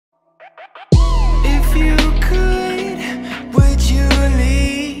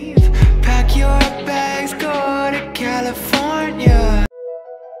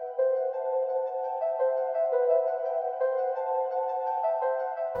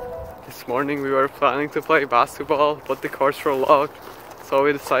This morning we were planning to play basketball, but the courts were locked, so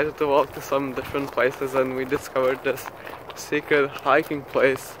we decided to walk to some different places, and we discovered this secret hiking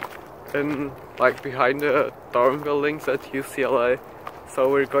place in behind the dorm buildings at UCLA. So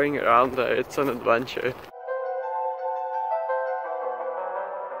we're going around there. It's an adventure.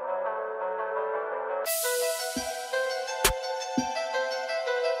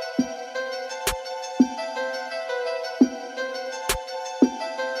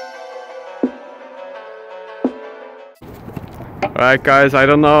 Alright guys, I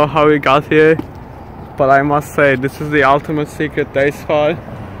don't know how we got here, but I must say this is the ultimate secret day spot.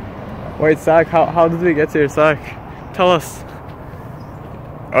 Wait, Zach, how did we get here, Zach? Tell us.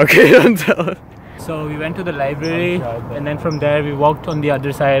 Okay, don't tell us. So we went to the library, and then from there we walked on the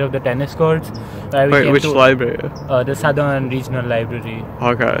other side of the tennis courts. Wait, which library? The Southern Regional Library.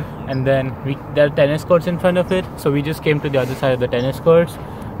 Okay. And then there are tennis courts in front of it, so we just came to the other side of the tennis courts,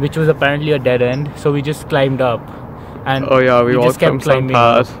 which was apparently a dead end, so we just climbed up. And oh yeah, we walked just kept from some climbing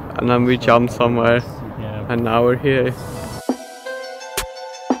path, up. and then we jumped somewhere, Yeah. and now we're here.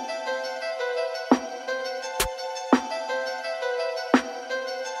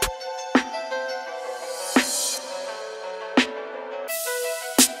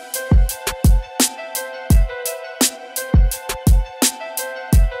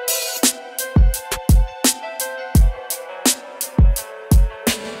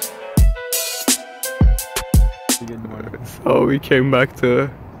 So we came back to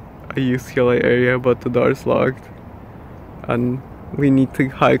a UCLA area, but the door's locked, and we need to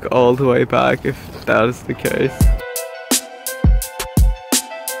hike all the way back if that is the case.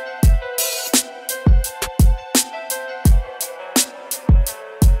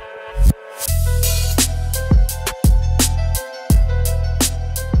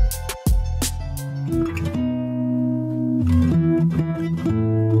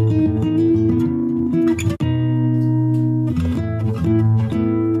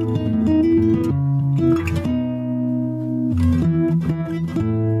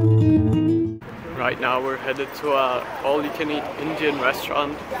 Right now we're headed to a all-you-can-eat Indian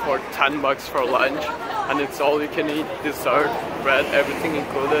restaurant for 10 bucks for lunch, and it's all-you-can-eat, dessert, bread, everything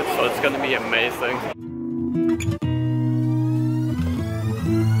included, so it's gonna be amazing.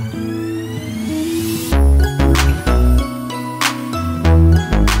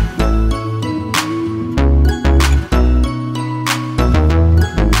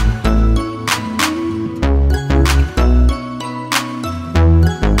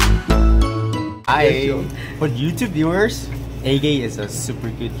 Hi! For YouTube viewers, AG is a super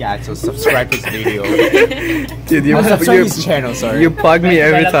good cat, so subscribe to his video. Dude, you his channel, sorry. You plug me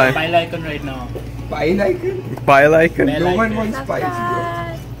every time. Pile icon right now. Pile icon? Pile icon? No one wants spicy,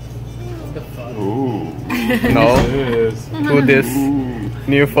 bro. Ooh. No. Who this?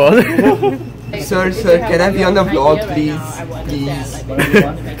 New phone? Sir, can I be on the vlog, please? Please.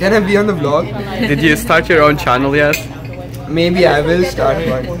 Can I be on the vlog? Did you start your own channel yet? Maybe I will start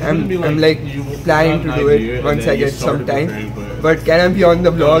one. I'm like planning to do it once I get some time. But can I be on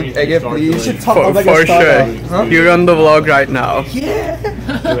the vlog again, please? For sure. Huh? You're on the vlog right now. Yeah.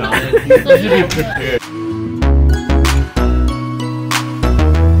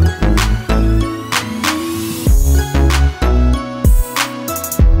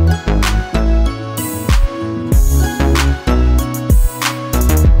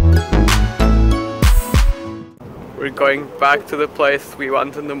 We're going back to the place we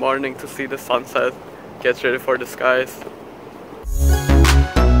went in the morning to see the sunset. Get ready for the skies.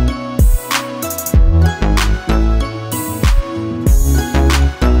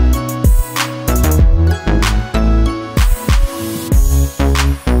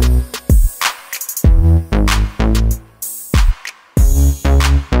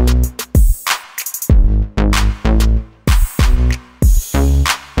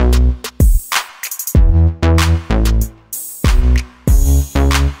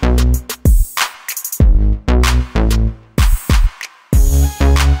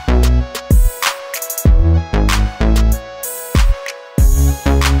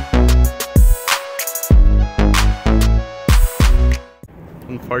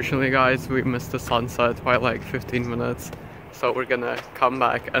 Unfortunately guys, we missed the sunset by like 15 minutes, so we're gonna come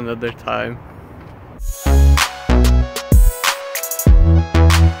back another time.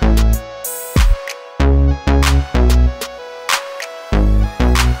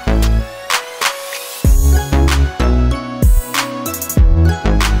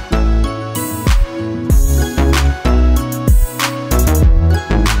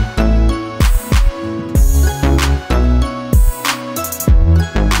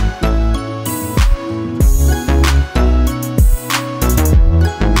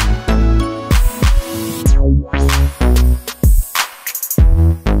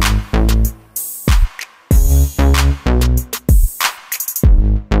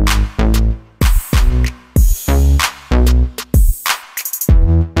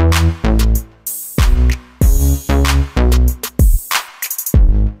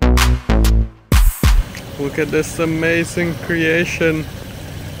 at this amazing creation.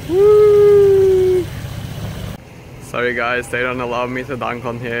 Woo! Sorry guys, they don't allow me to dunk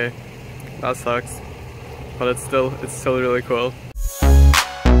on here. That sucks. But it's still really cool.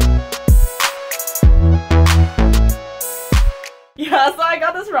 Yeah, so I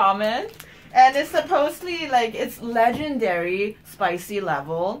got this ramen, and it's supposedly like it's legendary spicy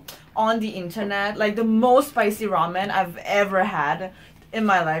level on the internet, like the most spicy ramen I've ever had in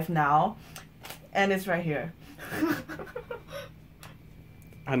my life now, and it's right here.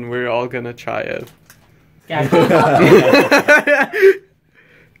 And we're all gonna try it.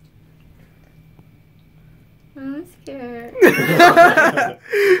 I'm scared.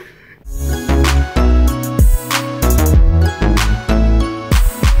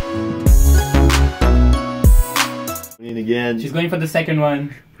 Again. She's going for the second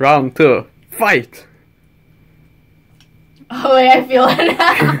one. Round 2. Fight! Oh wait, I feel it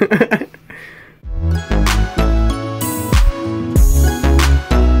now.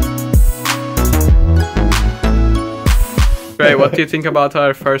 Ray, what do you think about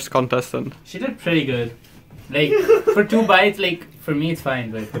our first contestant? She did pretty good. Like, for 2 bites, like, for me it's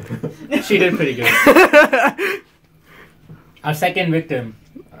fine, but she did pretty good. Our second victim,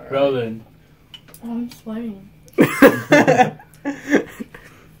 Roland. Oh, I'm sweating.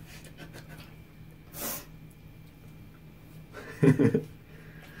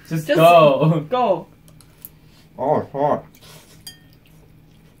 Just go. Go. Oh, hot.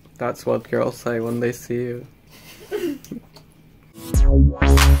 That's what girls say when they see you.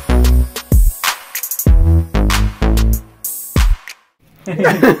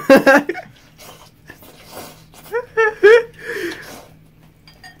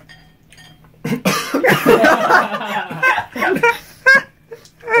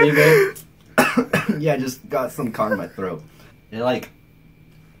 Are you good? Yeah, I just got some caught in my throat. It like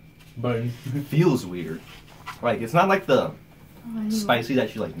Burn. feels weird. Like it's not like the spicy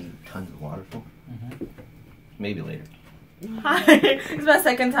that you like need tons of water for. Maybe later. Hi. It's my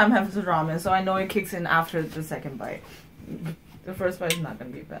second time having this ramen, so I know it kicks in after the second bite. The first bite is not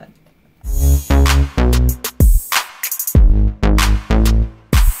gonna be bad.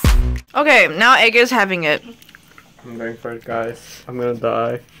 Okay, now Egg is having it. I'm going for it, guys. I'm gonna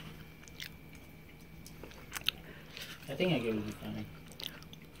die. I think I gave it fine.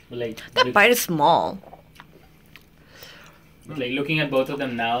 But like, That bite is small. like looking at both of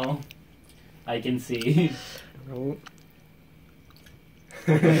them now, I can see. Oh.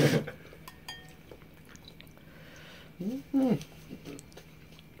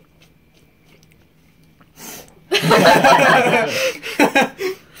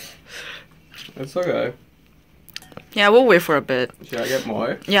 It's okay. Yeah, we'll wait for a bit. Should I get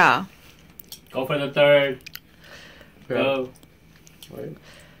more? Yeah. Go for the third. Yeah. Go. Wait.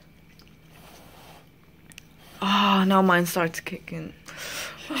 Oh, now mine starts kicking.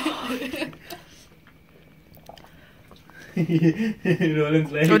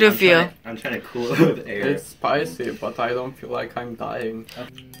 Roland's like, What do you feel? I'm trying to cool it with air. It's spicy, but I don't feel like I'm dying.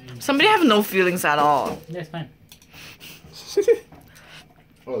 Somebody have no feelings at all. Yeah, it's fine.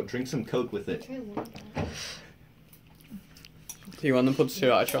 Oh, drink some Coke with it. Do you want to put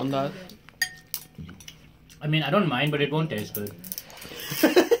sriracha on that? I mean, I don't mind, but it won't taste good.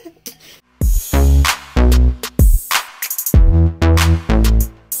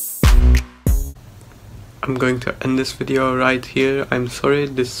 I'm going to end this video right here. I'm sorry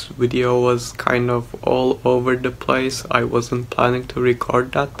this video was kind of all over the place. I wasn't planning to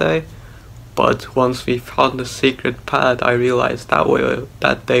record that day. But once we found the secret pad, I realized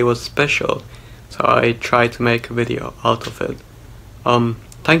that day was special. So I tried to make a video out of it.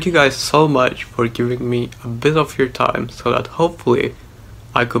 Thank you guys so much for giving me a bit of your time so that hopefully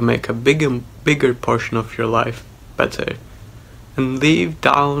I could make a bigger portion of your life better. And leave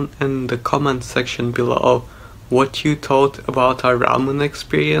down in the comment section below what you thought about our ramen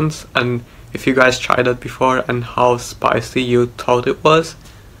experience and if you guys tried it before and how spicy you thought it was.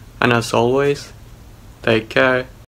 And as always, take care